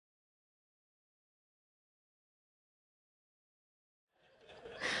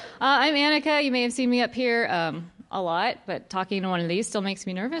I'm Annika. You may have seen me up here a lot, but talking to one of these still makes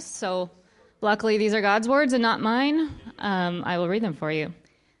me nervous. So luckily, these are God's words and not mine. I will read them for you.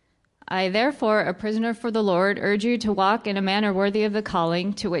 I, therefore, a prisoner for the Lord, urge you to walk in a manner worthy of the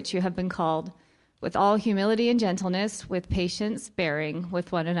calling to which you have been called, with all humility and gentleness, with patience, bearing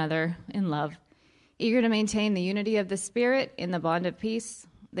with one another in love, eager to maintain the unity of the Spirit in the bond of peace.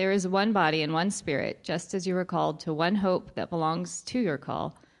 There is one body and one Spirit, just as you were called to one hope that belongs to your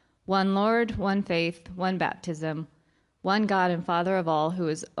call, one Lord, one faith, one baptism, one God and Father of all, who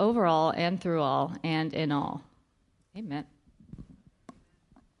is over all and through all and in all. Amen.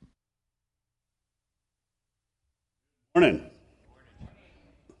 Morning.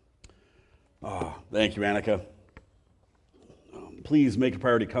 Thank you, Annika. Please make a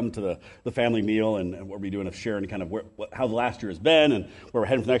priority to come to the family meal and what we're doing of sharing kind of how the last year has been and where we're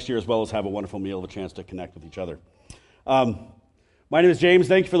heading for next year, as well as have a wonderful meal, a chance to connect with each other. My name is James.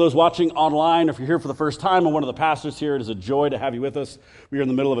 Thank you for those watching online. If you're here for the first time, I'm one of the pastors here. It is a joy to have you with us. We are in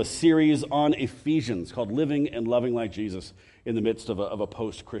the middle of a series on Ephesians called Living and Loving Like Jesus in the midst of a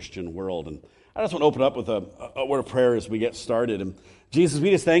post-Christian world. And I just want to open up with a word of prayer as we get started. And Jesus, we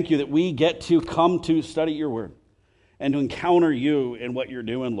just thank you that we get to come to study your word and to encounter you in what you're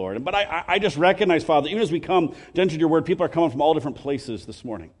doing, Lord. But I just recognize, Father, even as we come to enter your word, people are coming from all different places this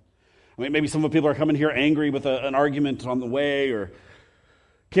morning. I mean, maybe some of the people are coming here angry with an argument on the way, or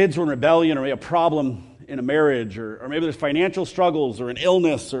kids who are in rebellion, or maybe a problem in a marriage, or maybe there's financial struggles or an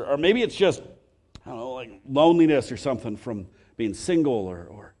illness, or maybe it's just, I don't know, like loneliness or something from being single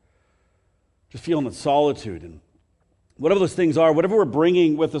or just feeling in solitude. And whatever those things are, whatever we're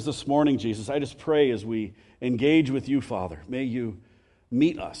bringing with us this morning, Jesus, I just pray as we engage with you, Father, may you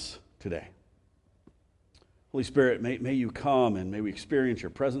meet us today. Holy Spirit, may you come and may we experience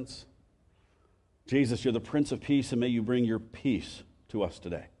your presence. Jesus, you're the Prince of Peace, and may you bring your peace to us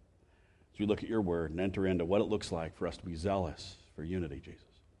today as we look at your word and enter into what it looks like for us to be zealous for unity, Jesus.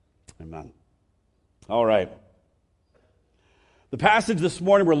 Amen. All right. The passage this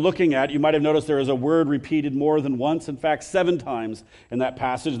morning we're looking at, you might have noticed there is a word repeated more than once, in fact, 7 times in that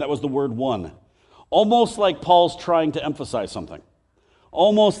passage. That was the word one. Almost like Paul's trying to emphasize something.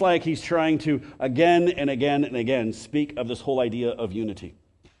 Almost like he's trying to again and again and again speak of this whole idea of unity.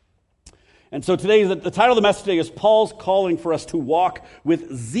 And so today, the title of the message today is Paul's calling for us to walk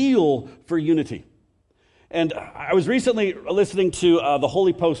with zeal for unity. And I was recently listening to the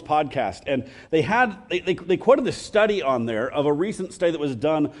Holy Post podcast, and they quoted this study on there of a recent study that was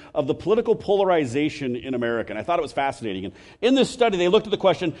done of the political polarization in America. And I thought it was fascinating. And in this study, they looked at the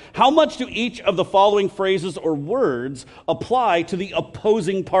question, how much do each of the following phrases or words apply to the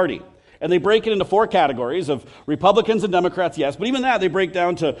opposing party? And they break it into 4 categories of Republicans and Democrats, yes. But even that, they break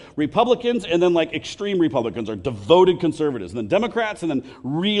down to Republicans and then like extreme Republicans or devoted conservatives. And then Democrats and then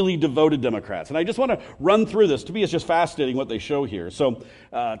really devoted Democrats. And I just want to run through this. To me, it's just fascinating what they show here. So,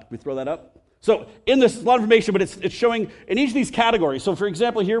 can we throw that up? So in this, a lot of information, but it's showing in each of these categories. So for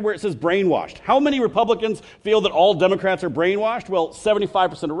example, here where it says brainwashed. How many Republicans feel that all Democrats are brainwashed? Well,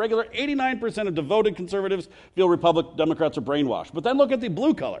 75% are regular, 89% of devoted conservatives feel Democrats are brainwashed. But then look at the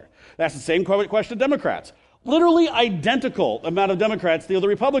blue color. That's the same question of Democrats. Literally identical amount of Democrats feel the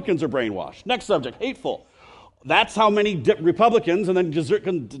Republicans are brainwashed. Next subject, hateful. That's how many Republicans and then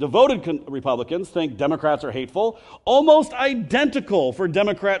devoted Republicans think Democrats are hateful. Almost identical for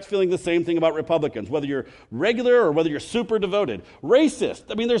Democrats feeling the same thing about Republicans, whether you're regular or whether you're super devoted. Racist,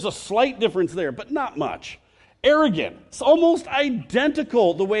 I mean, there's a slight difference there, but not much. Arrogant, it's almost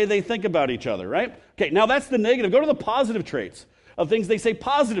identical the way they think about each other, right? Okay, now that's the negative. Go to the positive traits of things. They say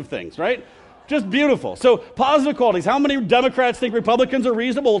positive things, right? Just beautiful. So positive qualities. How many Democrats think Republicans are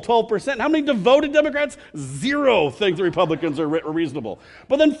reasonable? 12%. How many devoted Democrats? 0 think the Republicans are reasonable.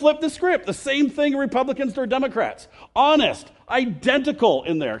 But then flip the script. The same thing Republicans or Democrats. Honest. Identical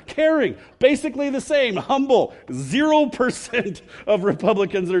in there. Caring. Basically the same. Humble. 0% of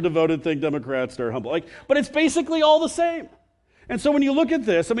Republicans that are devoted think Democrats are humble. But it's basically all the same. And so when you look at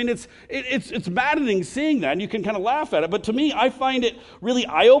this, I mean, it's maddening seeing that, and you can kind of laugh at it. But to me, I find it really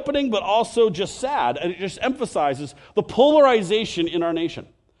eye-opening, but also just sad. And it just emphasizes the polarization in our nation,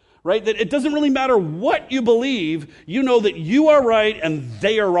 right? That it doesn't really matter what you believe, you know that you are right and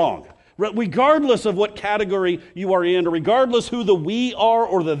they are wrong. Regardless of what category you are in, or regardless who the we are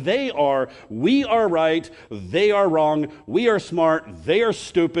or the they are, we are right, they are wrong, we are smart, they are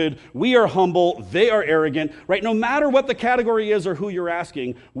stupid, we are humble, they are arrogant, right? No matter what the category is or who you're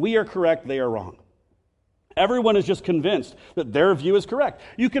asking, we are correct, they are wrong. Everyone is just convinced that their view is correct.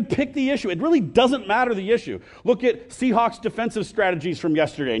 You could pick the issue. It really doesn't matter the issue. Look at Seahawks defensive strategies from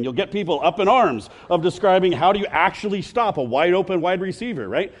yesterday, and you'll get people up in arms of describing how do you actually stop a wide open wide receiver,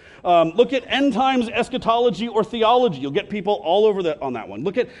 right? Look at end times eschatology or theology. You'll get people all over on that one.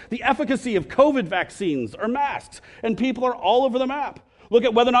 Look at the efficacy of COVID vaccines or masks, and people are all over the map. Look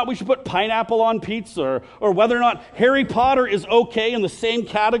at whether or not we should put pineapple on pizza, or whether or not Harry Potter is okay in the same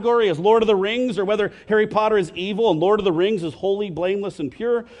category as Lord of the Rings, or whether Harry Potter is evil and Lord of the Rings is holy, blameless, and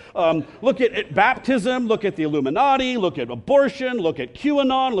pure. Look at baptism, look at the Illuminati, look at abortion, look at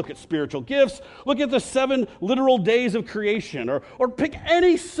QAnon, look at spiritual gifts, look at the 7 literal days of creation, or pick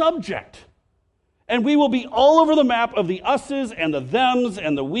any subject. And we will be all over the map of the us's and the thems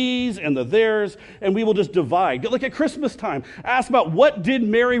and the we's and the theirs, and we will just divide. Look at Christmas time. Ask about what did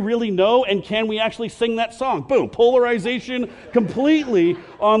Mary really know, and can we actually sing that song? Boom, polarization completely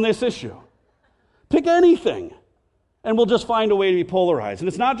on this issue. Pick anything, and we'll just find a way to be polarized. And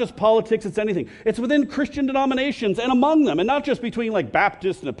it's not just politics, it's anything. It's within Christian denominations and among them, and not just between like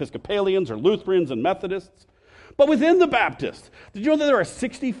Baptists and Episcopalians or Lutherans and Methodists. But within the Baptists, did you know that there are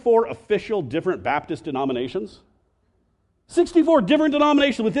 64 official different Baptist denominations? 64 different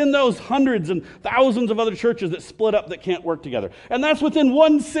denominations within those hundreds and thousands of other churches that split up that can't work together. And that's within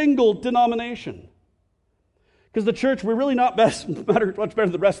one single denomination. Because the church, we're really not much better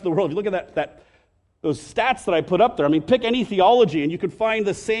than the rest of the world. If you look at those stats that I put up there, I mean, pick any theology and you can find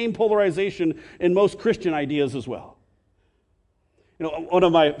the same polarization in most Christian ideas as well. You know, one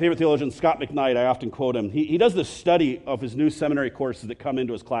of my favorite theologians, Scott McKnight, I often quote him. He does this study of his new seminary courses that come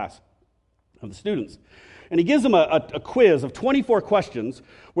into his class of the students. And he gives them a quiz of 24 questions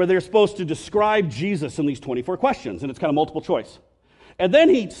where they're supposed to describe Jesus in these 24 questions. And it's kind of multiple choice. And then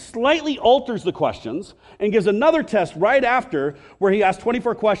he slightly alters the questions and gives another test right after where he asks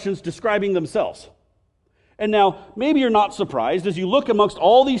 24 questions describing themselves. And now, maybe you're not surprised, as you look amongst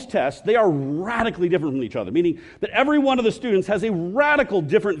all these tests, they are radically different from each other, meaning that every one of the students has a radical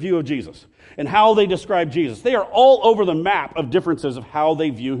different view of Jesus and how they describe Jesus. They are all over the map of differences of how they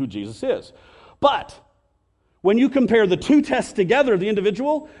view who Jesus is. But when you compare the two tests together, the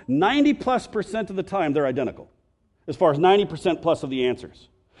individual, 90+% of the time they're identical, as far as 90% plus of the answers.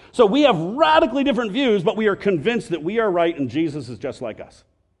 So we have radically different views, but we are convinced that we are right and Jesus is just like us.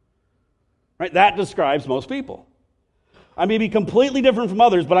 Right? That describes most people. I may be completely different from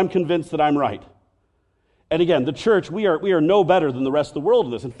others, but I'm convinced that I'm right. And again, the church, we are no better than the rest of the world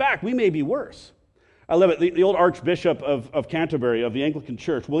in this. In fact, we may be worse. I love it. The old Archbishop of Canterbury, of the Anglican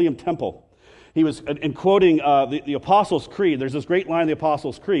Church, William Temple, he was, in quoting the Apostles' Creed, there's this great line in the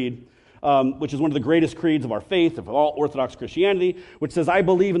Apostles' Creed, which is one of the greatest creeds of our faith, of all Orthodox Christianity, which says, I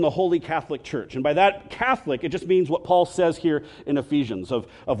believe in the Holy Catholic Church. And by that, Catholic, it just means what Paul says here in Ephesians, of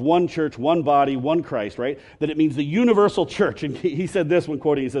one church, one body, one Christ, right? That it means the universal church. And he said this when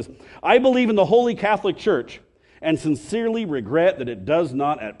quoting, he says, I believe in the Holy Catholic Church and sincerely regret that it does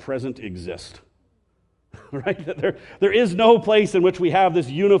not at present exist. Right? That there is no place in which we have this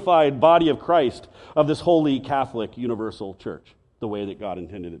unified body of Christ, of this Holy Catholic universal church, the way that God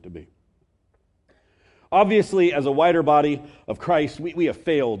intended it to be. Obviously, as a wider body of Christ, we have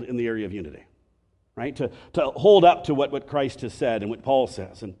failed in the area of unity, right? To hold up to what Christ has said and what Paul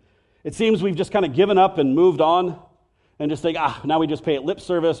says. And it seems we've just kind of given up and moved on and just think, now we just pay it lip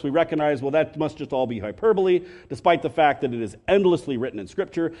service. We recognize, well, that must just all be hyperbole, despite the fact that it is endlessly written in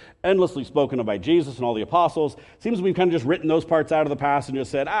Scripture, endlessly spoken of by Jesus and all the apostles. It seems we've kind of just written those parts out of the past and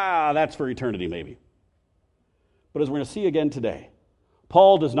just said, that's for eternity maybe. But as we're going to see again today,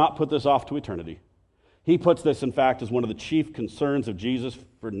 Paul does not put this off to eternity. He puts this, in fact, as one of the chief concerns of Jesus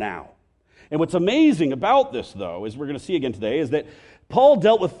for now. And what's amazing about this, though, as we're going to see again today, is that Paul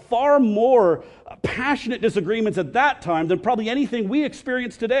dealt with far more passionate disagreements at that time than probably anything we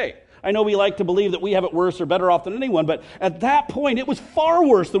experience today. I know we like to believe that we have it worse or better off than anyone, but at that point, it was far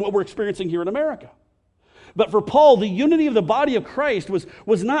worse than what we're experiencing here in America. But for Paul, the unity of the body of Christ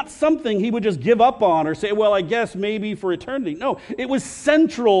was not something he would just give up on or say, well, I guess maybe for eternity. No, it was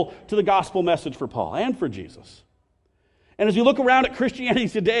central to the gospel message for Paul and for Jesus. And as you look around at Christianity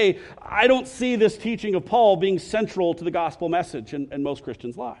today, I don't see this teaching of Paul being central to the gospel message in most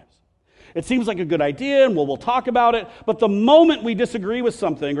Christians' lives. It seems like a good idea, and we'll talk about it, but the moment we disagree with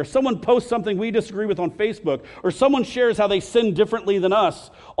something, or someone posts something we disagree with on Facebook, or someone shares how they sin differently than us,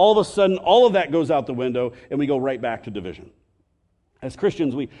 all of a sudden, all of that goes out the window, and we go right back to division. As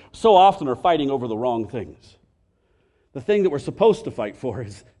Christians, we so often are fighting over the wrong things. The thing that we're supposed to fight for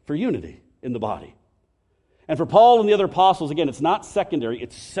is for unity in the body. And for Paul and the other apostles, again, it's not secondary,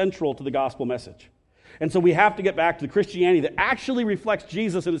 it's central to the gospel message. And so we have to get back to the Christianity that actually reflects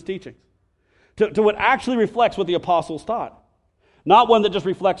Jesus and his teachings. to what actually reflects what the apostles taught. Not one that just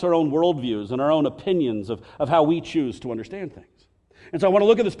reflects our own worldviews and our own opinions of how we choose to understand things. And so I want to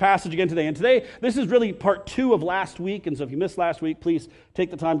look at this passage again today. And today, this is really part 2 of last week. And so if you missed last week, please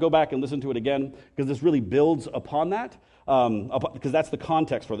take the time, go back and listen to it again, because this really builds upon that, because that's the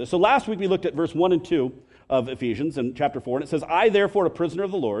context for this. So last week we looked at verse 1 and 2 of Ephesians in chapter 4, and it says, I, therefore, a prisoner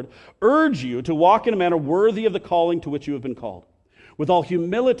of the Lord, urge you to walk in a manner worthy of the calling to which you have been called, with all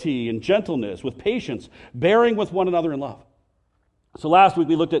humility and gentleness, with patience, bearing with one another in love. So last week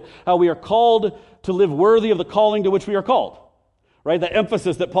we looked at how we are called to live worthy of the calling to which we are called, right? That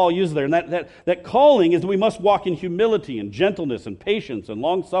emphasis that Paul uses there. And that calling is that we must walk in humility and gentleness and patience and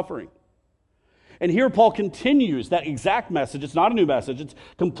long-suffering. And here Paul continues that exact message. It's not a new message. It's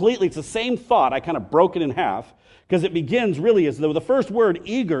the same thought. I kind of broke it in half because it begins really as though the first word,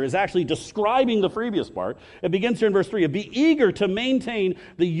 eager, is actually describing the previous part. It begins here in verse 3. Be eager to maintain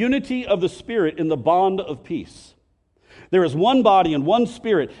the unity of the Spirit in the bond of peace. There is one body and one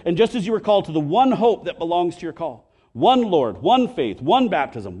Spirit, and just as you were called to the one hope that belongs to your call, one Lord, one faith, one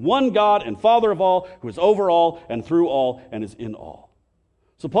baptism, one God and Father of all, who is over all and through all and is in all.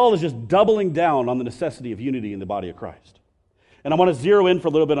 So Paul is just doubling down on the necessity of unity in the body of Christ. And I want to zero in for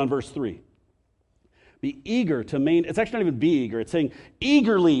a little bit on verse 3. Be eager to maintain. It's actually not even be eager. It's saying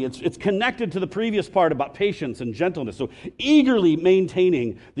eagerly. It's connected to the previous part about patience and gentleness. So eagerly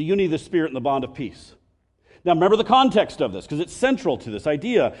maintaining the unity of the Spirit and the bond of peace. Now remember the context of this, because it's central to this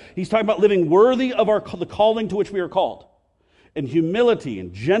idea. He's talking about living worthy of the calling to which we are called, and humility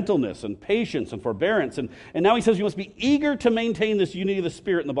and gentleness and patience and forbearance. And now he says you must be eager to maintain this unity of the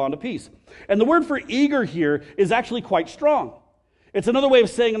Spirit and the bond of peace. And the word for eager here is actually quite strong. It's another way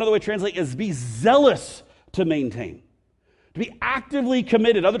of saying, another way to translate is be zealous to maintain. To be actively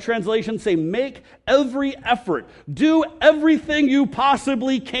committed. Other translations say make every effort. Do everything you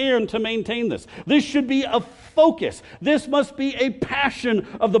possibly can to maintain this. This should be a focus. This must be a passion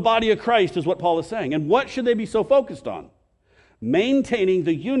of the body of Christ, is what Paul is saying. And what should they be so focused on? Maintaining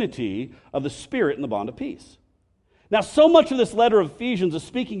the unity of the Spirit in the bond of peace. Now, so much of this letter of Ephesians is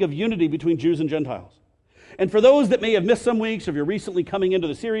speaking of unity between Jews and Gentiles. And for those that may have missed some weeks, or if you're recently coming into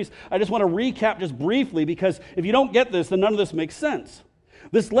the series, I just want to recap just briefly, because if you don't get this, then none of this makes sense.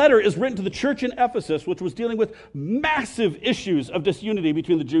 This letter is written to the church in Ephesus, which was dealing with massive issues of disunity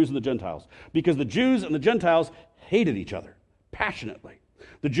between the Jews and the Gentiles, because the Jews and the Gentiles hated each other passionately.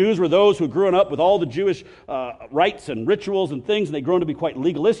 The Jews were those who grew up with all the Jewish rites and rituals and things, and they'd grown to be quite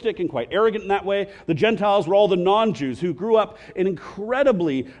legalistic and quite arrogant in that way. The Gentiles were all the non-Jews who grew up in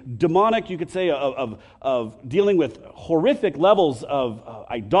incredibly demonic, you could say, of dealing with horrific levels of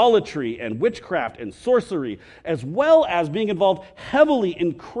idolatry and witchcraft and sorcery, as well as being involved heavily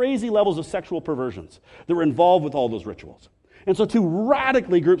in crazy levels of sexual perversions that were involved with all those rituals. And so two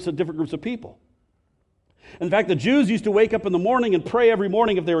different groups of people. In fact, the Jews used to wake up in the morning and pray every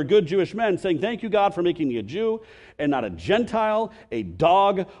morning if they were good Jewish men, saying, thank you, God, for making me a Jew and not a Gentile, a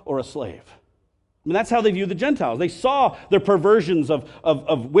dog, or a slave. I mean, that's how they viewed the Gentiles. They saw their perversions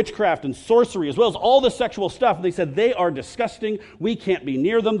of witchcraft and sorcery, as well as all the sexual stuff. And they said, they are disgusting. We can't be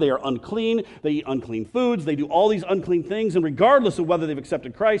near them. They are unclean. They eat unclean foods. They do all these unclean things. And regardless of whether they've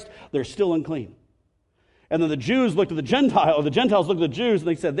accepted Christ, they're still unclean. And then the Jews looked at the Gentiles, or the Gentiles looked at the Jews, and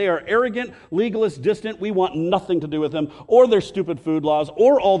they said, they are arrogant, legalist, distant. We want nothing to do with them, or their stupid food laws,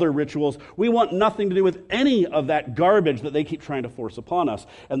 or all their rituals. We want nothing to do with any of that garbage that they keep trying to force upon us.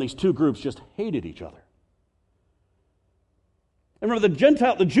 And these two groups just hated each other. And remember,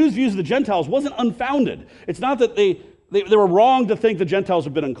 the Jews' views of the Gentiles wasn't unfounded. It's not that they were wrong to think the Gentiles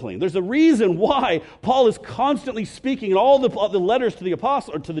have been unclean. There's a reason why Paul is constantly speaking in all the letters to the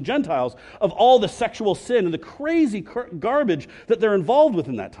apostles, or to the Gentiles, of all the sexual sin and the crazy garbage that they're involved with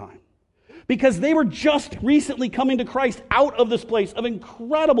in that time. Because they were just recently coming to Christ out of this place of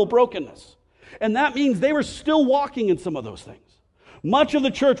incredible brokenness. And that means they were still walking in some of those things. Much of the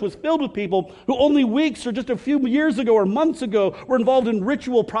church was filled with people who only weeks or just a few years ago or months ago were involved in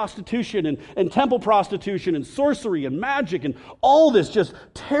ritual prostitution and temple prostitution and sorcery and magic and all this just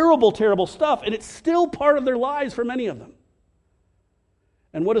terrible, terrible stuff. And it's still part of their lives for many of them.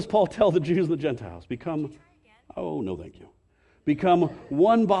 And what does Paul tell the Jews and the Gentiles? Become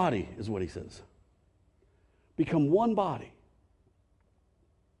one body is what he says. Become one body.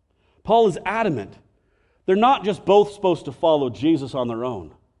 Paul is adamant. They're not just both supposed to follow Jesus on their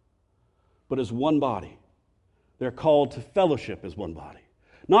own, but as one body. They're called to fellowship as one body.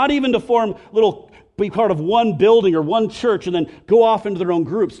 Not even to be part of one building or one church and then go off into their own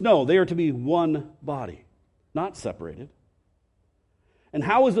groups. No, they are to be one body, not separated. And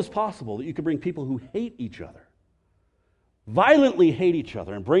how is this possible that you could bring people who hate each other, violently hate each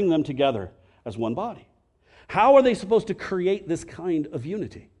other, and bring them together as one body. How are they supposed to create this kind of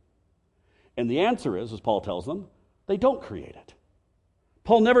unity? And the answer is, as Paul tells them, they don't create it.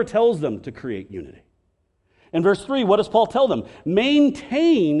 Paul never tells them to create unity. In verse 3, what does Paul tell them?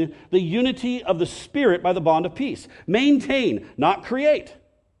 Maintain the unity of the Spirit by the bond of peace. Maintain, not create.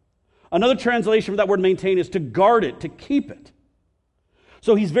 Another translation for that word maintain is to guard it, to keep it.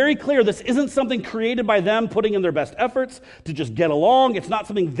 So he's very clear this isn't something created by them putting in their best efforts to just get along. It's not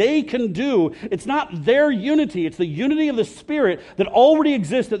something they can do. It's not their unity. It's the unity of the Spirit that already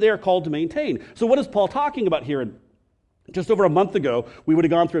exists that they are called to maintain. So what is Paul talking about here? Just over a month ago, we would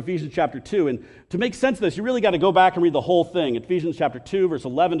have gone through Ephesians chapter 2. And to make sense of this, you really got to go back and read the whole thing. Ephesians chapter 2, verse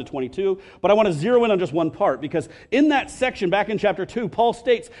 11 to 22. But I want to zero in on just one part, because in that section back in chapter 2, Paul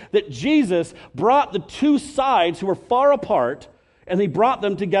states that Jesus brought the two sides who were far apart, and he brought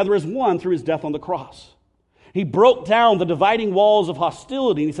them together as one through his death on the cross. He broke down the dividing walls of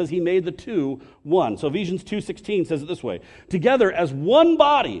hostility, and he says he made the two one. So Ephesians 2:16 says it this way: together as one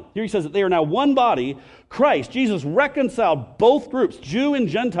body, here he says that they are now one body, Christ, Jesus, reconciled both groups, Jew and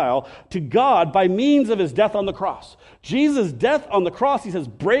Gentile, to God by means of his death on the cross. Jesus' death on the cross, he says,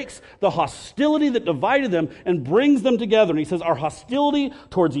 breaks the hostility that divided them and brings them together. And he says our hostility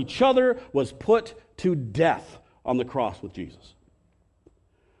towards each other was put to death on the cross with Jesus.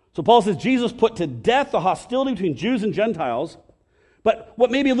 So Paul says Jesus put to death the hostility between Jews and Gentiles. But what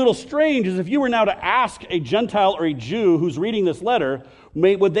may be a little strange is if you were now to ask a Gentile or a Jew who's reading this letter,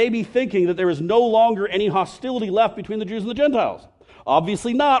 would they be thinking that there is no longer any hostility left between the Jews and the Gentiles?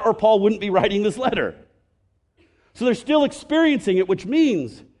 Obviously not, or Paul wouldn't be writing this letter. So they're still experiencing it, which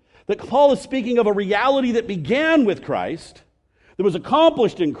means that Paul is speaking of a reality that began with Christ, that was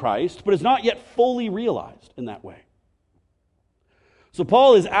accomplished in Christ, but is not yet fully realized in that way. So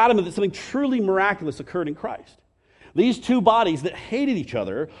Paul is adamant that something truly miraculous occurred in Christ. These two bodies that hated each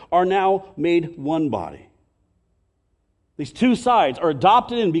other are now made one body. These two sides are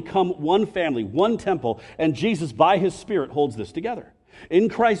adopted and become one family, one temple, and Jesus, by his Spirit, holds this together. In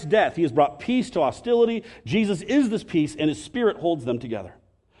Christ's death, he has brought peace to hostility. Jesus is this peace, and his Spirit holds them together.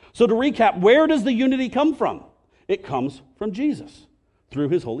 So to recap, where does the unity come from? It comes from Jesus, through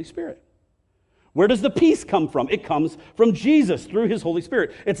his Holy Spirit. Where does the peace come from? It comes from Jesus through his Holy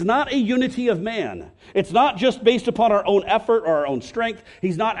Spirit. It's not a unity of man. It's not just based upon our own effort or our own strength.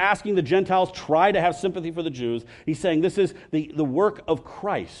 He's not asking the Gentiles try to have sympathy for the Jews. He's saying this is the work of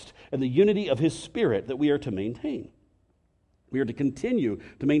Christ and the unity of his Spirit that we are to maintain. We are to continue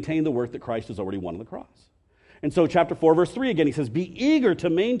to maintain the work that Christ has already won on the cross. And so chapter 4, verse 3 again, he says, be eager to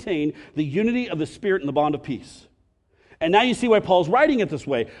maintain the unity of the Spirit in the bond of peace. And now you see why Paul's writing it this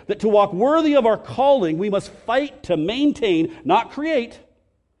way, that to walk worthy of our calling, we must fight to maintain, not create,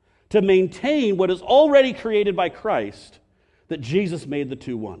 to maintain what is already created by Christ, that Jesus made the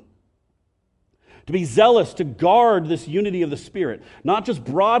two one. To be zealous, to guard this unity of the Spirit, not just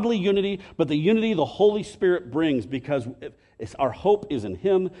broadly unity, but the unity the Holy Spirit brings, because our hope is in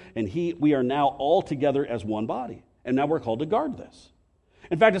him, and we are now all together as one body. And now we're called to guard this.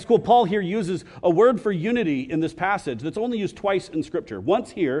 In fact, it's cool. Paul here uses a word for unity in this passage that's only used twice in Scripture.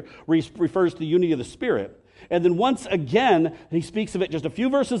 Once here, where he refers to the unity of the Spirit. And then once again, he speaks of it just a few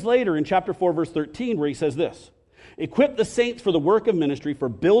verses later in chapter 4, verse 13, where he says this: equip the saints for the work of ministry, for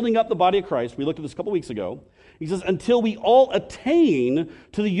building up the body of Christ. We looked at this a couple weeks ago. He says, until we all attain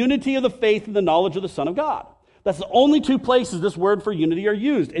to the unity of the faith and the knowledge of the Son of God. That's the only two places this word for unity are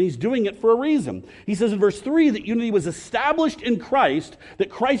used, and he's doing it for a reason. He says in verse 3 that unity was established in Christ, that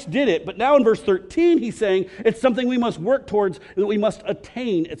Christ did it, but now in verse 13 he's saying it's something we must work towards, that we must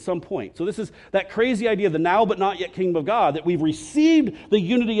attain at some point. So this is that crazy idea of the now but not yet kingdom of God, that we've received the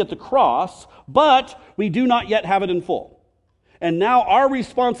unity at the cross, but we do not yet have it in full. And now our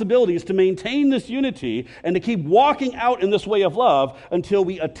responsibility is to maintain this unity and to keep walking out in this way of love until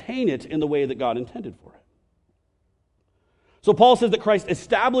we attain it in the way that God intended for it. So Paul says that Christ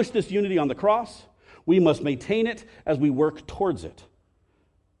established this unity on the cross. We must maintain it as we work towards it.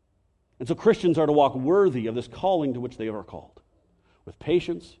 And so Christians are to walk worthy of this calling to which they are called, with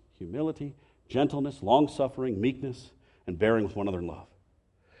patience, humility, gentleness, long-suffering, meekness, and bearing with one another in love.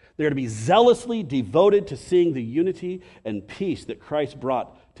 They are to be zealously devoted to seeing the unity and peace that Christ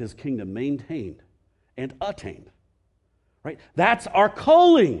brought to his kingdom maintained and attained. Right? That's our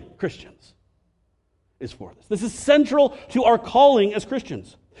calling, Christians. Is for this. This is central to our calling as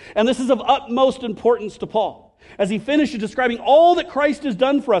Christians. And this is of utmost importance to Paul. As he finishes describing all that Christ has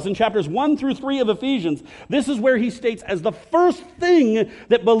done for us in chapters 1 through 3 of Ephesians, this is where he states as the first thing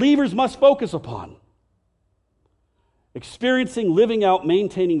that believers must focus upon: experiencing, living out,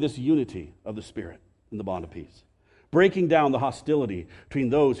 maintaining this unity of the Spirit in the bond of peace. breaking down the hostility between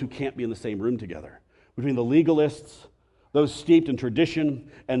those who can't be in the same room together, between the legalists, those steeped in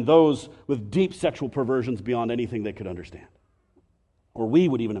tradition, and those with deep sexual perversions beyond anything they could understand, or we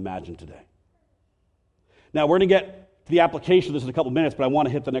would even imagine today. Now, we're going to get to the application of this in a couple minutes, but I want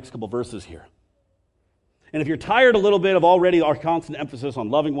to hit the next couple verses here. And if you're tired a little bit of already our constant emphasis on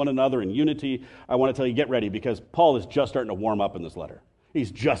loving one another and unity, I want to tell you, get ready, because Paul is just starting to warm up in this letter.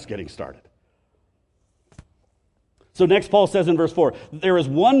 He's just getting started. So next, Paul says in verse 4, there is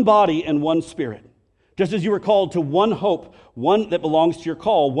one body and one Spirit, just as you were called to one hope, one that belongs to your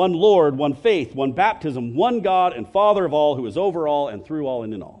call, one Lord, one faith, one baptism, one God and Father of all, who is over all and through all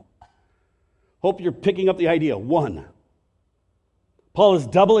and in all. Hope you're picking up the idea, one. Paul is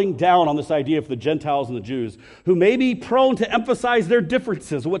doubling down on this idea for the Gentiles and the Jews, who may be prone to emphasize their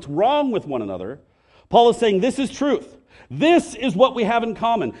differences, what's wrong with one another. Paul is saying this is truth. This is what we have in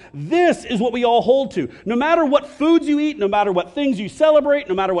common. This is what we all hold to. No matter what foods you eat, no matter what things you celebrate,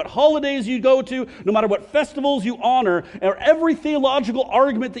 no matter what holidays you go to, no matter what festivals you honor, or every theological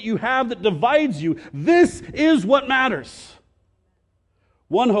argument that you have that divides you, this is what matters.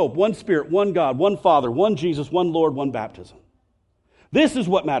 One hope, one Spirit, one God, one Father, one Jesus, one Lord, one baptism. This is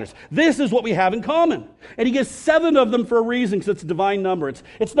what matters. This is what we have in common. And he gives 7 of them for a reason, because it's a divine number.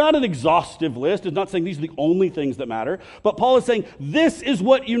 It's not an exhaustive list. It's not saying these are the only things that matter. But Paul is saying this is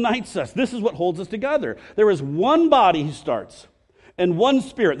what unites us. This is what holds us together. There is one body, he starts, and one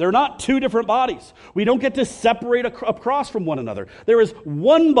Spirit. They're not 2 different bodies. We don't get to separate across from one another. There is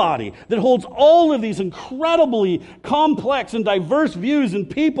one body that holds all of these incredibly complex and diverse views and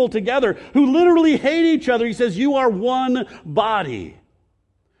people together who literally hate each other. He says, you are one body.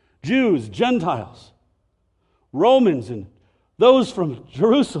 Jews, Gentiles, Romans, and those from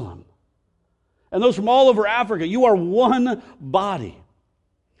Jerusalem, and those from all over Africa. You are one body.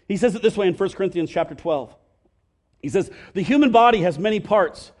 He says it this way in 1 Corinthians chapter 12. He says, the human body has many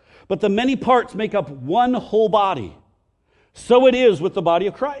parts, but the many parts make up one whole body. So it is with the body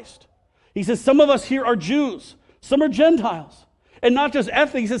of Christ. He says, some of us here are Jews, some are Gentiles. And not just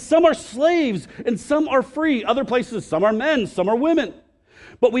ethnic. He says, some are slaves and some are free. Other places, some are men, some are women.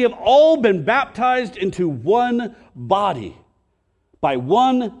 But we have all been baptized into one body by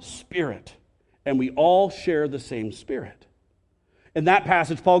one Spirit, and we all share the same Spirit. In that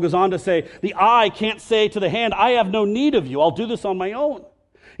passage, Paul goes on to say, the eye can't say to the hand, I have no need of you. I'll do this on my own.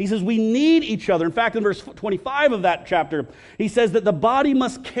 He says we need each other. In fact, in verse 25 of that chapter, he says that the body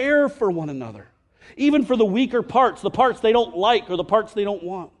must care for one another, even for the weaker parts, the parts they don't like or the parts they don't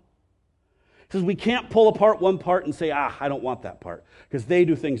want. He says we can't pull apart one part and say, I don't want that part, because they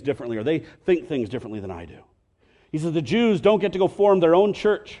do things differently or they think things differently than I do. He says the Jews don't get to go form their own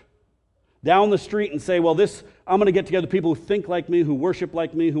church down the street and say, well, I'm going to get together people who think like me, who worship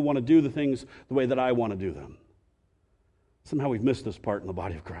like me, who want to do the things the way that I want to do them. Somehow we've missed this part in the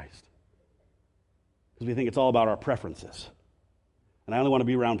body of Christ, because we think it's all about our preferences. And I only want to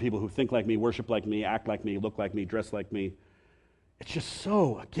be around people who think like me, worship like me, act like me, look like me, dress like me. It's just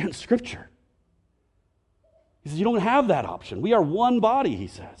so against Scripture. He says, you don't have that option. We are one body, he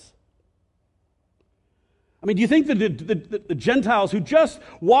says. I mean, do you think that the Gentiles who just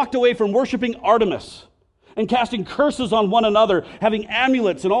walked away from worshiping Artemis and casting curses on one another, having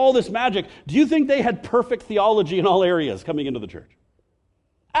amulets and all this magic, do you think they had perfect theology in all areas coming into the church?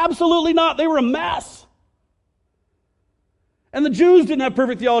 Absolutely not. They were a mess. And the Jews didn't have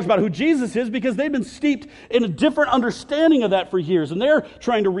perfect theology about who Jesus is, because they've been steeped in a different understanding of that for years, and they're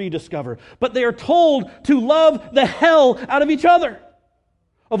trying to rediscover. But they are told to love the hell out of each other,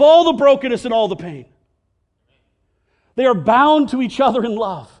 of all the brokenness and all the pain. They are bound to each other in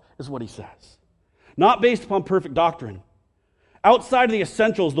love, is what he says. Not based upon perfect doctrine. Outside of the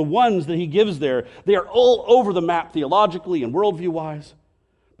essentials, the ones that he gives there, they are all over the map theologically and worldview-wise,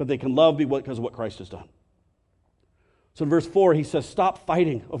 but they can love because of what Christ has done. So in verse 4, he says, stop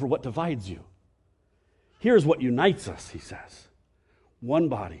fighting over what divides you. Here's what unites us, he says. One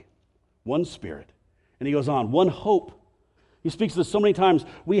body, one Spirit. And he goes on, one hope. He speaks this so many times.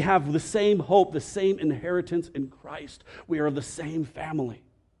 We have the same hope, the same inheritance in Christ. We are of the same family.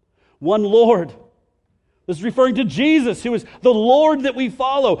 One Lord. This is referring to Jesus, who is the Lord that we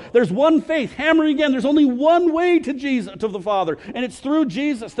follow. There's one faith. Hammering again, there's only one way to Jesus, to the Father, and it's through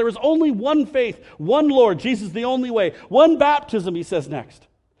Jesus. There is only one faith, one Lord. Jesus is the only way. One baptism, he says next.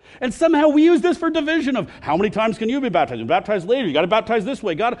 And somehow we use this for division of how many times can you be baptized? You're baptized later. You got to baptize this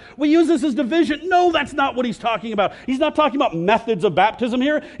way. We use this as division. No, that's not what he's talking about. He's not talking about methods of baptism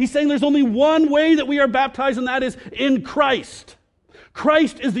here. He's saying there's only one way that we are baptized, and that is in Christ.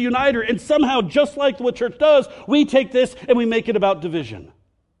 Christ is the uniter, and somehow, just like what church does, we take this and we make it about division.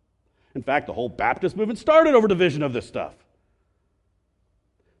 In fact, the whole Baptist movement started over division of this stuff.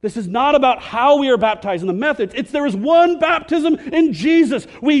 This is not about how we are baptized and the methods. There is one baptism in Jesus.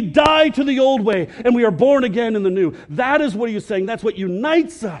 We die to the old way and we are born again in the new. That is what he's saying. That's what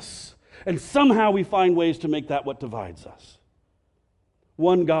unites us. And somehow we find ways to make that what divides us.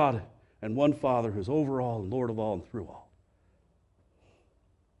 One God and one Father who's over all and Lord of all and through all.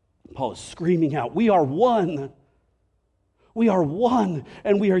 Paul is screaming out, we are one. We are one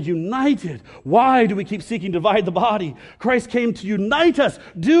and we are united. Why do we keep seeking to divide the body? Christ came to unite us.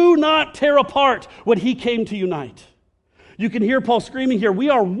 Do not tear apart what he came to unite. You can hear Paul screaming here, we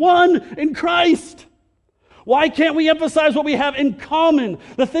are one in Christ. Why can't we emphasize what we have in common?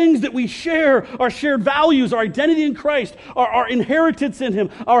 The things that we share, our shared values, our identity in Christ, our inheritance in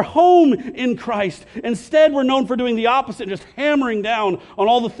him, our home in Christ. Instead, we're known for doing the opposite, just hammering down on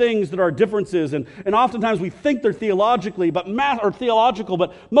all the things that are differences. And oftentimes we think they're theological,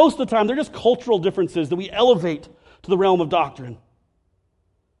 but most of the time they're just cultural differences that we elevate to the realm of doctrine.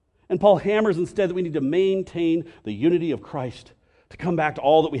 And Paul hammers instead that we need to maintain the unity of Christ, to come back to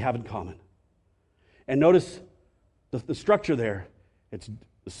all that we have in common. And notice the structure there. It's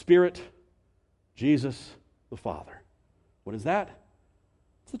the Spirit, Jesus, the Father. What is that?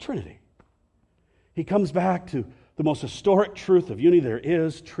 It's the Trinity. He comes back to the most historic truth of unity there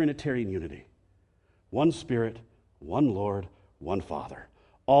is, Trinitarian unity. One Spirit, one Lord, one Father.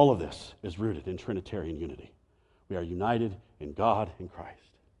 All of this is rooted in Trinitarian unity. We are united in God and Christ.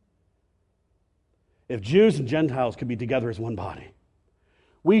 If Jews and Gentiles could be together as one body,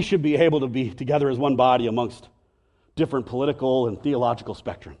 we should be able to be together as one body amongst different political and theological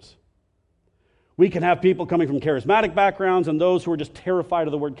spectrums. We can have people coming from charismatic backgrounds and those who are just terrified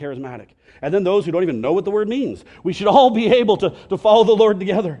of the word charismatic. And then those who don't even know what the word means. We should all be able to follow the Lord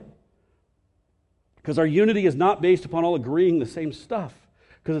together. Because our unity is not based upon all agreeing the same stuff.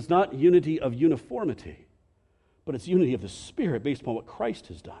 Because it's not unity of uniformity. But it's unity of the Spirit based upon what Christ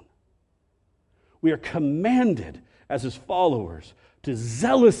has done. We are commanded as his followers to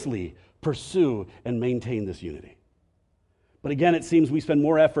zealously pursue and maintain this unity. But again, it seems we spend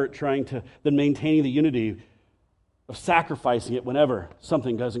more effort than maintaining the unity of sacrificing it whenever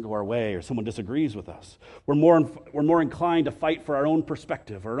something doesn't go our way or someone disagrees with us. We're more inclined to fight for our own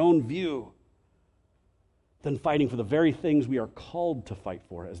perspective, our own view, than fighting for the very things we are called to fight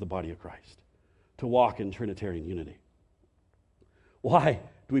for as the body of Christ, to walk in Trinitarian unity. Why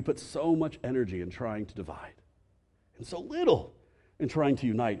do we put so much energy in trying to divide and so little in trying to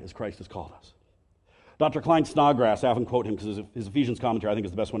unite as Christ has called us? Dr. Klein Snodgrass, I often quote him because his Ephesians commentary I think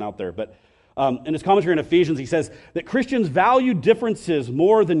is the best one out there, but in his commentary on Ephesians he says that Christians value differences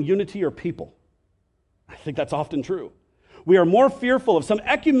more than unity or people. I think that's often true. We are more fearful of some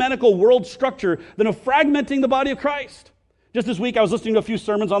ecumenical world structure than of fragmenting the body of Christ. Just this week, I was listening to a few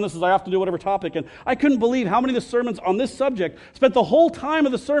sermons on this, as I often do, whatever topic, and I couldn't believe how many of the sermons on this subject spent the whole time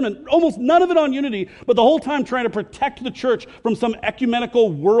of the sermon, almost none of it on unity, but the whole time trying to protect the church from some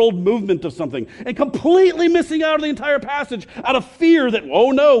ecumenical world movement of something, and completely missing out on the entire passage out of fear that,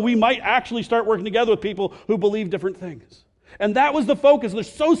 oh no, we might actually start working together with people who believe different things. And that was the focus. They're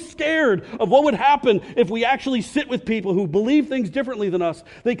so scared of what would happen if we actually sit with people who believe things differently than us,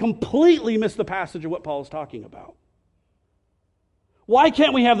 they completely miss the passage of what Paul is talking about. Why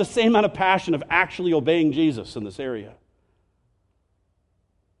can't we have the same amount of passion of actually obeying Jesus in this area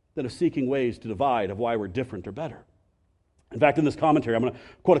than of seeking ways to divide of why we're different or better? In fact, in this commentary, I'm going to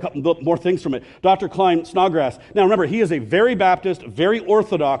quote a couple more things from it. Dr. Klein Snodgrass, now remember, he is a very Baptist, very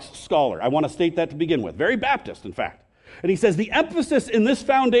Orthodox scholar. I want to state that to begin with. Very Baptist, in fact. And he says, the emphasis in this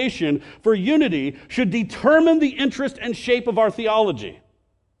foundation for unity should determine the interest and shape of our theology.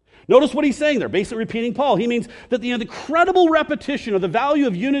 Notice what he's saying there, basically repeating Paul. He means that the incredible repetition of the value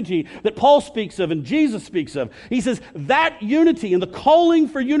of unity that Paul speaks of and Jesus speaks of, he says that unity and the calling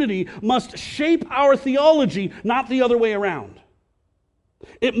for unity must shape our theology, not the other way around.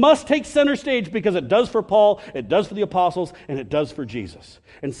 It must take center stage because it does for Paul, it does for the apostles, and it does for Jesus.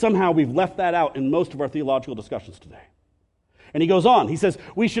 And somehow we've left that out in most of our theological discussions today. And he goes on, he says,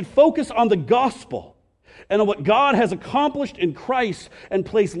 we should focus on the gospel and on what God has accomplished in Christ and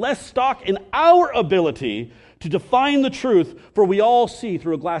place less stock in our ability to define the truth, for we all see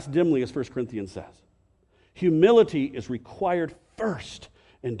through a glass dimly, as 1 Corinthians says. Humility is required first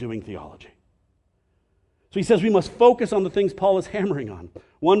in doing theology. So he says we must focus on the things Paul is hammering on.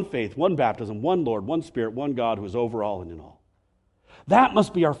 One faith, one baptism, one Lord, one Spirit, one God who is over all and in all. That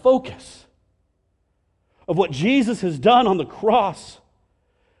must be our focus of what Jesus has done on the cross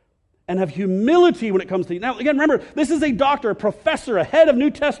and have humility when it comes to... Now, again, remember, this is a doctor, a professor, a head of New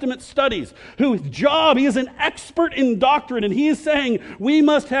Testament studies, whose job, he is an expert in doctrine, and he is saying we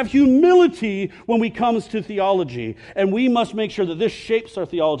must have humility when we comes to theology, and we must make sure that this shapes our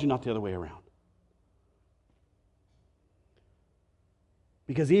theology, not the other way around.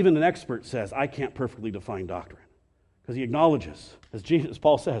 Because even an expert says, I can't perfectly define doctrine. Because he acknowledges, as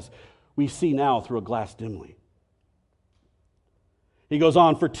Paul says, we see now through a glass dimly. He goes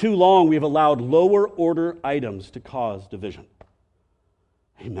on, for too long we have allowed lower order items to cause division.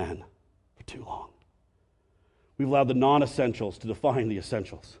 Amen. For too long. We've allowed the non-essentials to define the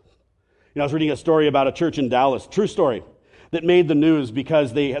essentials. I was reading a story about a church in Dallas, true story, that made the news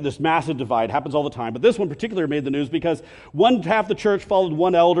because they had this massive divide. Happens all the time, but this one particularly made the news because one half the church followed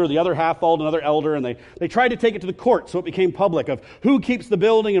one elder, the other half followed another elder, and they tried to take it to the court, so it became public of who keeps the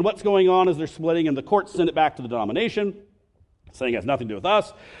building and what's going on as they're splitting, and the court sent it back to the denomination, saying it has nothing to do with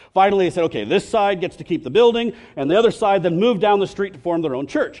us. Finally, they said, okay, this side gets to keep the building, and the other side then moved down the street to form their own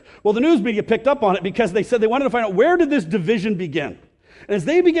church. Well, the news media picked up on it because they said they wanted to find out where did this division begin. And as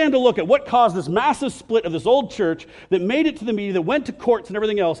they began to look at what caused this massive split of this old church that made it to the media, that went to courts and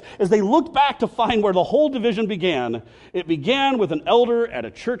everything else, as they looked back to find where the whole division began, it began with an elder at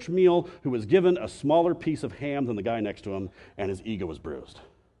a church meal who was given a smaller piece of ham than the guy next to him, and his ego was bruised.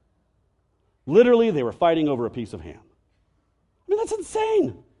 Literally, they were fighting over a piece of ham. I mean, that's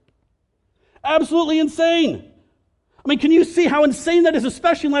insane. Absolutely insane. I mean, can you see how insane that is,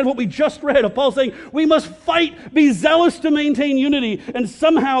 especially in light of what we just read of Paul saying, we must fight, be zealous to maintain unity, and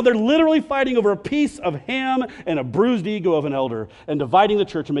somehow they're literally fighting over a piece of ham and a bruised ego of an elder and dividing the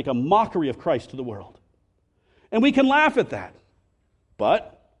church and make a mockery of Christ to the world. And we can laugh at that.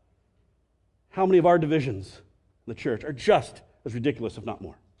 But how many of our divisions in the church are just as ridiculous, if not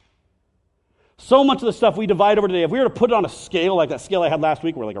more? So much of the stuff we divide over today, if we were to put it on a scale, like that scale I had last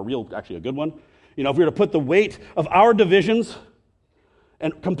week, or like actually a good one, if we were to put the weight of our divisions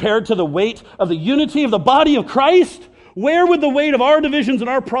and compared to the weight of the unity of the body of Christ, where would the weight of our divisions and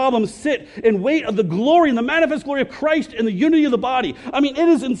our problems sit in weight of the glory and the manifest glory of Christ and the unity of the body? I mean, it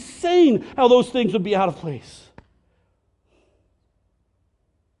is insane how those things would be out of place.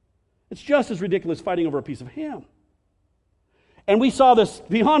 It's just as ridiculous fighting over a piece of ham. And we saw this, to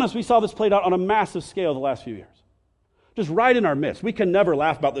be honest, we saw this played out on a massive scale the last few years. Just right in our midst. We can never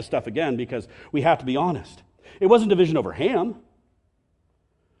laugh about this stuff again because we have to be honest. It wasn't division over ham,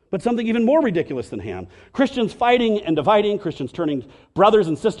 but something even more ridiculous than ham. Christians fighting and dividing, Christians turning brothers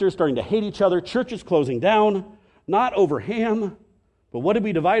and sisters, starting to hate each other, churches closing down, not over ham, but what did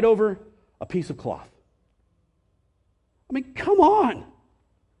we divide over? A piece of cloth. I mean, come on.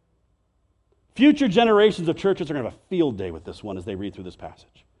 Future generations of churches are going to have a field day with this one as they read through this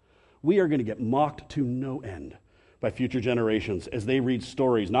passage. We are going to get mocked to no end by future generations as they read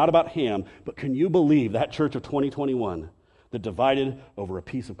stories, not about ham, but can you believe that church of 2021 that divided over a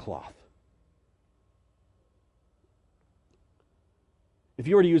piece of cloth? If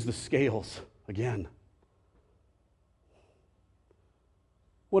you were to use the scales again,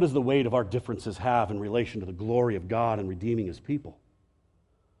 what does the weight of our differences have in relation to the glory of God and redeeming His people?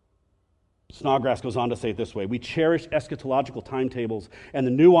 Snodgrass goes on to say it this way: we cherish eschatological timetables and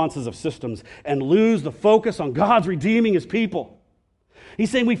the nuances of systems and lose the focus on God's redeeming His people.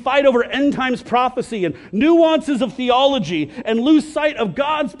 He's saying we fight over end times prophecy and nuances of theology and lose sight of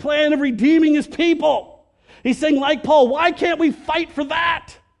God's plan of redeeming His people. He's saying, like Paul, why can't we fight for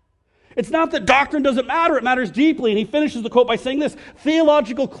that? It's not that doctrine doesn't matter, it matters deeply. And he finishes the quote by saying this: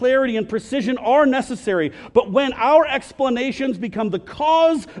 theological clarity and precision are necessary, but when our explanations become the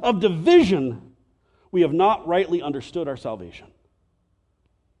cause of division, we have not rightly understood our salvation.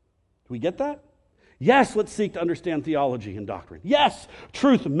 Do we get that? Yes, let's seek to understand theology and doctrine. Yes,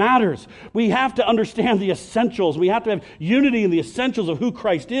 truth matters. We have to understand the essentials. We have to have unity in the essentials of who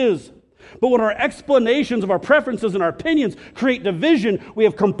Christ is. But when our explanations of our preferences and our opinions create division, we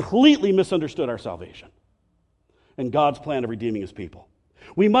have completely misunderstood our salvation and God's plan of redeeming His people.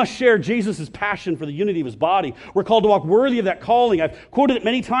 We must share Jesus' passion for the unity of His body. We're called to walk worthy of that calling. I've quoted it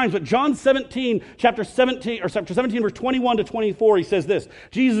many times, but John 17, chapter 17, verse 21 to 24, he says this: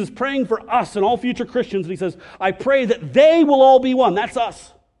 Jesus is praying for us and all future Christians, and He says, I pray that they will all be one. That's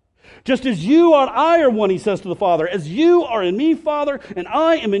us. Just as you and I are one, He says to the Father, as you are in me, Father, and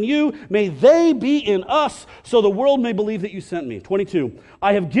I am in you, may they be in us, so the world may believe that you sent me. 22,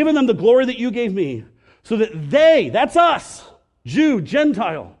 I have given them the glory that you gave me, so that they, that's us, Jew,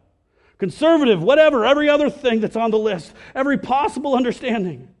 Gentile, conservative, whatever, every other thing that's on the list, every possible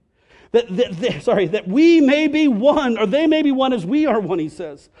understanding, That we may be one, or they may be one as we are one, he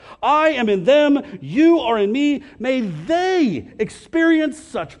says. I am in them, you are in me. May they experience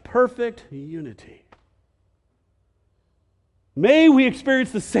such perfect unity. May we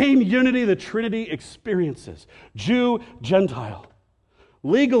experience the same unity the Trinity experiences. Jew, Gentile,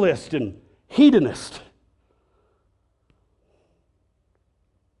 legalist and hedonist.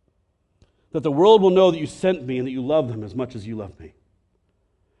 That the world will know that you sent me and that you love them as much as you love me.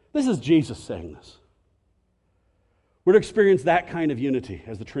 This is Jesus saying this. We're to experience that kind of unity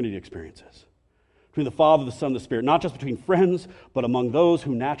as the Trinity experiences. Between the Father, the Son, and the Spirit. Not just between friends, but among those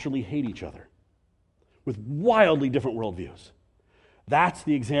who naturally hate each other. With wildly different worldviews. That's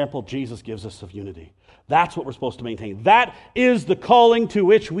the example Jesus gives us of unity. That's what we're supposed to maintain. That is the calling to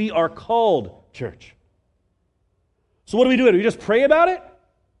which we are called, church. So what do? Do we just pray about it?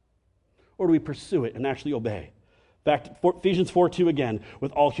 Or do we pursue it and actually obey? Back to Ephesians 4:2 again.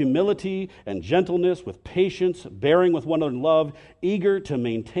 With all humility and gentleness, with patience, bearing with one another in love, eager to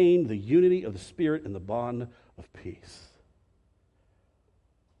maintain the unity of the Spirit in the bond of peace.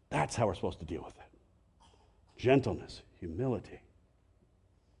 That's how we're supposed to deal with it. Gentleness, humility,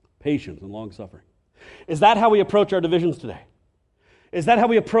 patience, and long-suffering. Is that how we approach our divisions today? Is that how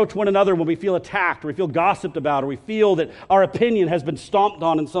we approach one another when we feel attacked, or we feel gossiped about, or we feel that our opinion has been stomped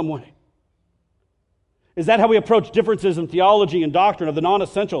on in some way? Is that how we approach differences in theology and doctrine of the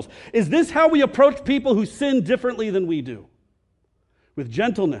non-essentials? Is this how we approach people who sin differently than we do? With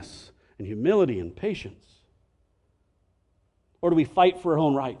gentleness and humility and patience? Or do we fight for our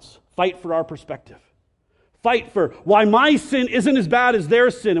own rights? Fight for our perspective? Fight for why my sin isn't as bad as their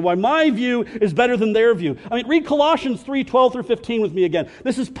sin and why my view is better than their view. I mean, read Colossians 3:12 through 15 with me again.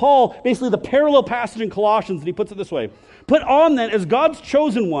 This is Paul, basically the parallel passage in Colossians, and he puts it this way. Put on then, as God's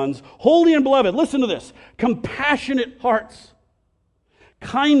chosen ones, holy and beloved, listen to this, compassionate hearts,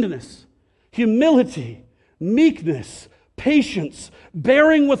 kindness, humility, meekness, patience,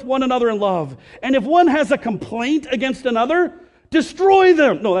 bearing with one another in love. And if one has a complaint against another, destroy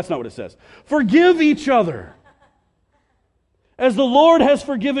them. No, that's not what it says. Forgive each other. As the Lord has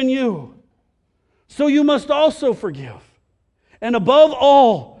forgiven you, so you must also forgive. And above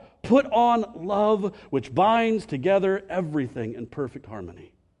all, put on love, which binds together everything in perfect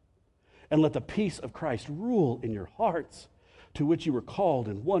harmony. And let the peace of Christ rule in your hearts, to which you were called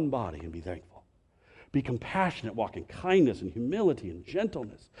in one body, and be thankful. Be compassionate, walk in kindness and humility and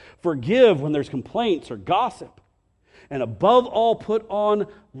gentleness. Forgive when there's complaints or gossip. And above all, put on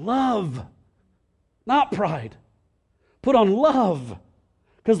love, not pride. Put on love,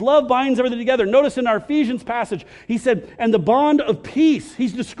 because love binds everything together. Notice in our Ephesians passage, he said, and the bond of peace.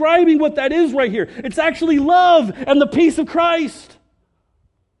 He's describing what that is right here. It's actually love and the peace of Christ.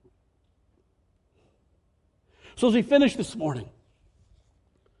 So as we finish this morning,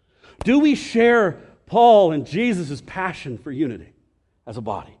 do we share Paul and Jesus' passion for unity as a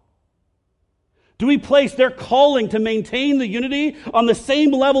body? Do we place their calling to maintain the unity on the same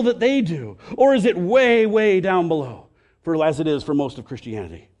level that they do? Or is it way, way down below, as it is for most of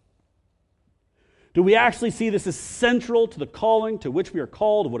Christianity? Do we actually see this as central to the calling to which we are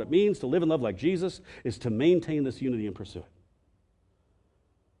called, and what it means to live and love like Jesus, is to maintain this unity and pursue it?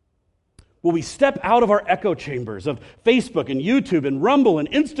 Will we step out of our echo chambers of Facebook and YouTube and Rumble and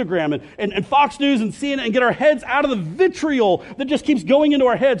Instagram and Fox News and CNN and get our heads out of the vitriol that just keeps going into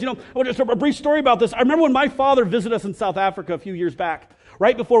our heads? You know, I want to just a brief story about this. I remember when my father visited us in South Africa a few years back,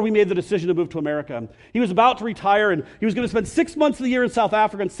 right before we made the decision to move to America. He was about to retire, and he was going to spend 6 months of the year in South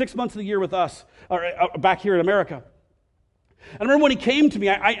Africa and 6 months of the year with us, back here in America. I remember when he came to me,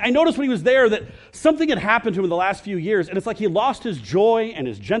 I noticed when he was there that something had happened to him in the last few years, and it's like he lost his joy and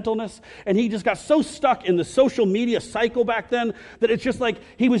his gentleness, and he just got so stuck in the social media cycle back then that it's just like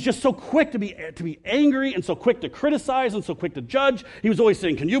he was just so quick to be angry and so quick to criticize and so quick to judge. He was always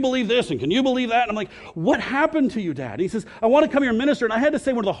saying, can you believe this and can you believe that? And I'm like, what happened to you, Dad? And he says, I want to come here and minister. And I had to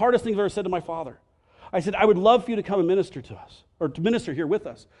say one of the hardest things I've ever said to my father. I said, I would love for you to come and minister to us, or to minister here with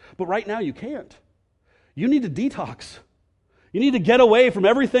us, but right now you can't. You need to detox. You need to get away from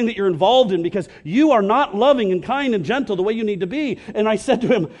everything that you're involved in because you are not loving and kind and gentle the way you need to be. And I said to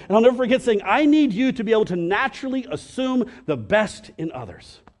him, and I'll never forget saying, I need you to be able to naturally assume the best in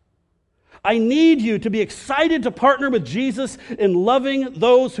others. I need you to be excited to partner with Jesus in loving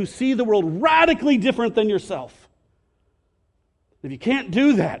those who see the world radically different than yourself. If you can't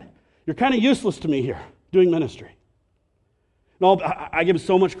do that, you're kind of useless to me here doing ministry. No, I give him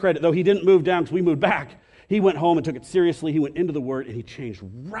so much credit, though he didn't move down because we moved back. He went home and took it seriously. He went into the Word and he changed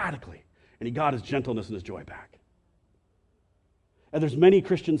radically. And he got his gentleness and his joy back. And there's many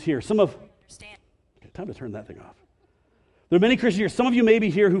Christians here. Okay, time to turn that thing off. There are many Christians here. Some of you may be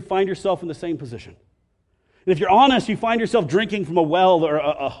here who find yourself in the same position. And if you're honest, you find yourself drinking from a well or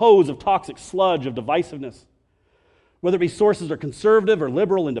a hose of toxic sludge of divisiveness, whether it be sources are conservative or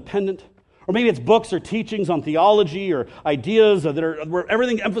liberal, independent, or maybe it's books or teachings on theology or ideas where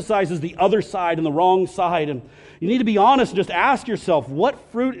everything emphasizes the other side and the wrong side. And you need to be honest and just ask yourself,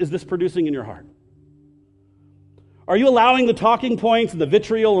 what fruit is this producing in your heart? Are you allowing the talking points and the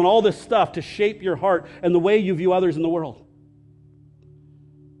vitriol and all this stuff to shape your heart and the way you view others in the world?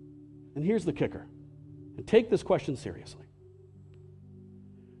 And here's the kicker. And take this question seriously.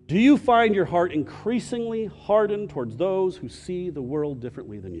 Do you find your heart increasingly hardened towards those who see the world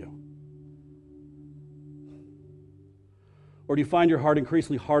differently than you? Or do you find your heart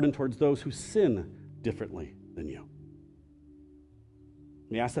increasingly hardened towards those who sin differently than you?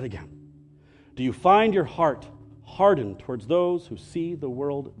 Let me ask that again. Do you find your heart hardened towards those who see the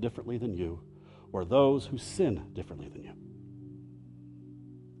world differently than you, or those who sin differently than you?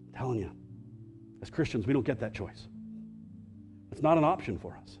 I'm telling you, as Christians, we don't get that choice. It's not an option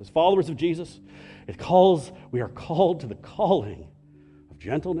for us. As followers of Jesus, we are called to the calling of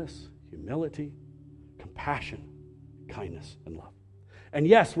gentleness, humility, compassion, kindness, and love. And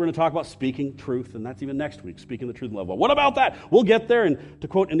yes, we're going to talk about speaking truth, and that's even next week, speaking the truth in love. Well, what about that? We'll get there, and to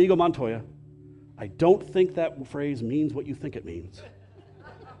quote Inigo Montoya, I don't think that phrase means what you think it means.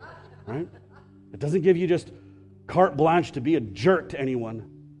 Right? It doesn't give you just carte blanche to be a jerk to anyone.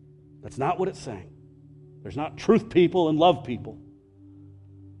 That's not what it's saying. There's not truth people and love people.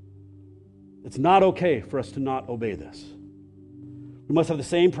 It's not okay for us to not obey this. We must have the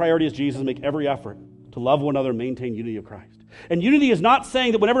same priority as Jesus and make every effort to love one another and maintain unity of Christ. And unity is not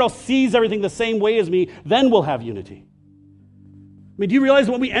saying that when everyone else sees everything the same way as me, then we'll have unity. I mean, do you realize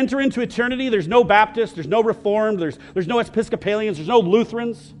when we enter into eternity, there's no Baptists, there's no Reformed, there's no Episcopalians, there's no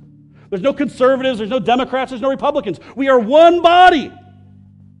Lutherans, there's no conservatives, there's no Democrats, there's no Republicans. We are one body.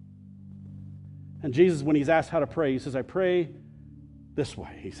 And Jesus, when he's asked how to pray, he says, I pray this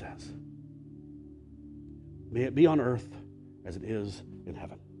way, he says. May it be on earth as it is in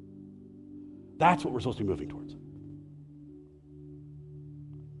heaven. That's what we're supposed to be moving towards.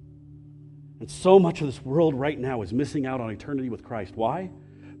 And so much of this world right now is missing out on eternity with Christ. Why?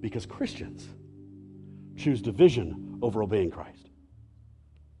 Because Christians choose division over obeying Christ.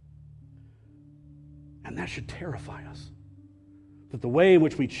 And that should terrify us. That the way in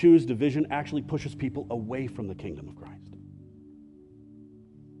which we choose division actually pushes people away from the kingdom of Christ.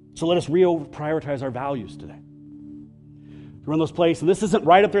 So let us prioritize our values today. If you're in those places, and this isn't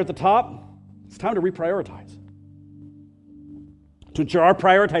right up there at the top, it's time to reprioritize. To ensure our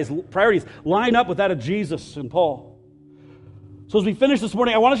priorities line up with that of Jesus and Paul. So as we finish this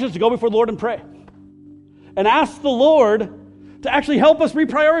morning, I want us just to go before the Lord and pray. And ask the Lord to actually help us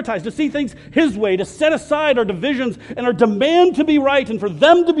reprioritize, to see things His way, to set aside our divisions and our demand to be right and for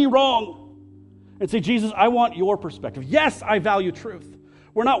them to be wrong. And say, Jesus, I want your perspective. Yes, I value truth.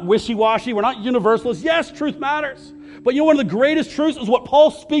 We're not wishy-washy. We're not universalists. Yes, truth matters. But you know, one of the greatest truths is what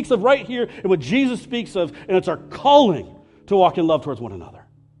Paul speaks of right here and what Jesus speaks of, and it's our calling to walk in love towards one another.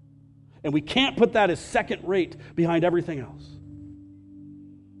 And we can't put that as second rate behind everything else.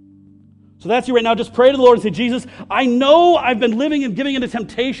 So that's you right now. Just pray to the Lord and say, Jesus, I know I've been living and giving into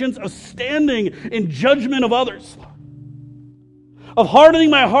temptations of standing in judgment of others, of hardening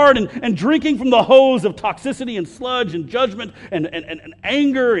my heart and drinking from the hose of toxicity and sludge and judgment and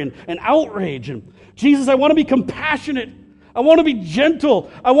anger and outrage. And Jesus, I want to be compassionate. I want to be gentle.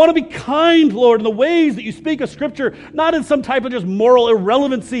 I want to be kind, Lord, in the ways that you speak of Scripture, not in some type of just moral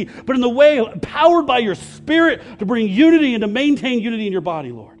irrelevancy, but in the way empowered by your Spirit to bring unity and to maintain unity in your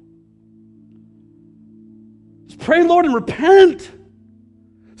body, Lord. Just pray, Lord, and repent.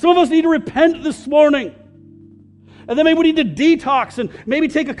 Some of us need to repent this morning. And then maybe we need to detox and maybe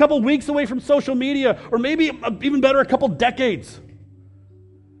take a couple weeks away from social media, or maybe even better, a couple decades.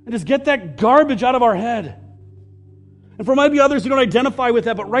 And just get that garbage out of our head. And for might be others who don't identify with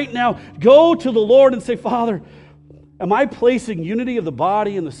that, but right now, go to the Lord and say, Father, am I placing unity of the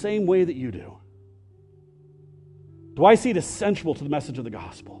body in the same way that you do? Do I see it as central to the message of the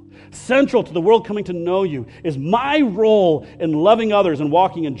gospel? Central to the world coming to know you is my role in loving others and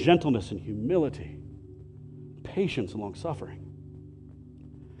walking in gentleness and humility, patience and long-suffering.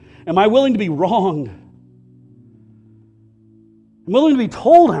 Am I willing to be wronged? I'm willing to be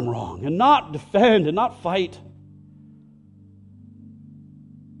told I'm wrong and not defend and not fight.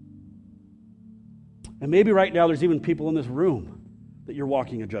 And maybe right now there's even people in this room that you're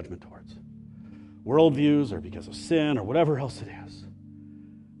walking a judgment towards. Worldviews or because of sin or whatever else it is.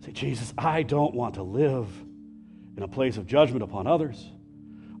 Say, Jesus, I don't want to live in a place of judgment upon others.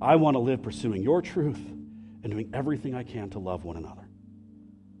 I want to live pursuing your truth and doing everything I can to love one another.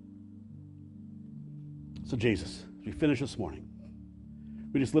 So Jesus, as we finish this morning,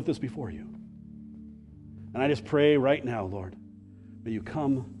 we just lift this before you. And I just pray right now, Lord, may you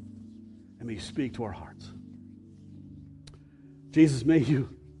come and may you speak to our hearts. Jesus, may you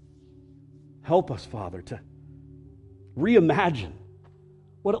help us, Father, to reimagine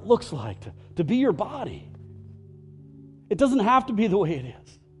what it looks like to be your body. It doesn't have to be the way it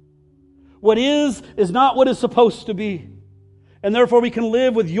is. What is not what is supposed to be. And therefore we can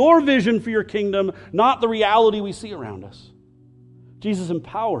live with your vision for your kingdom, not the reality we see around us. Jesus,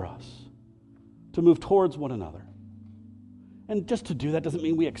 empower us to move towards one another. And just to do that doesn't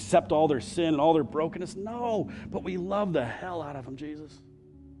mean we accept all their sin and all their brokenness. No, but we love the hell out of them, Jesus.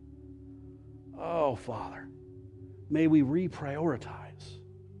 Oh, Father, may we reprioritize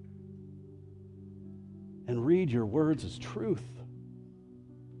and read your words as truth.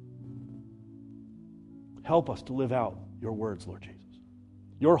 Help us to live out your words, Lord Jesus,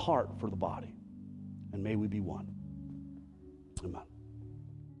 your heart for the body, and may we be one. Amen.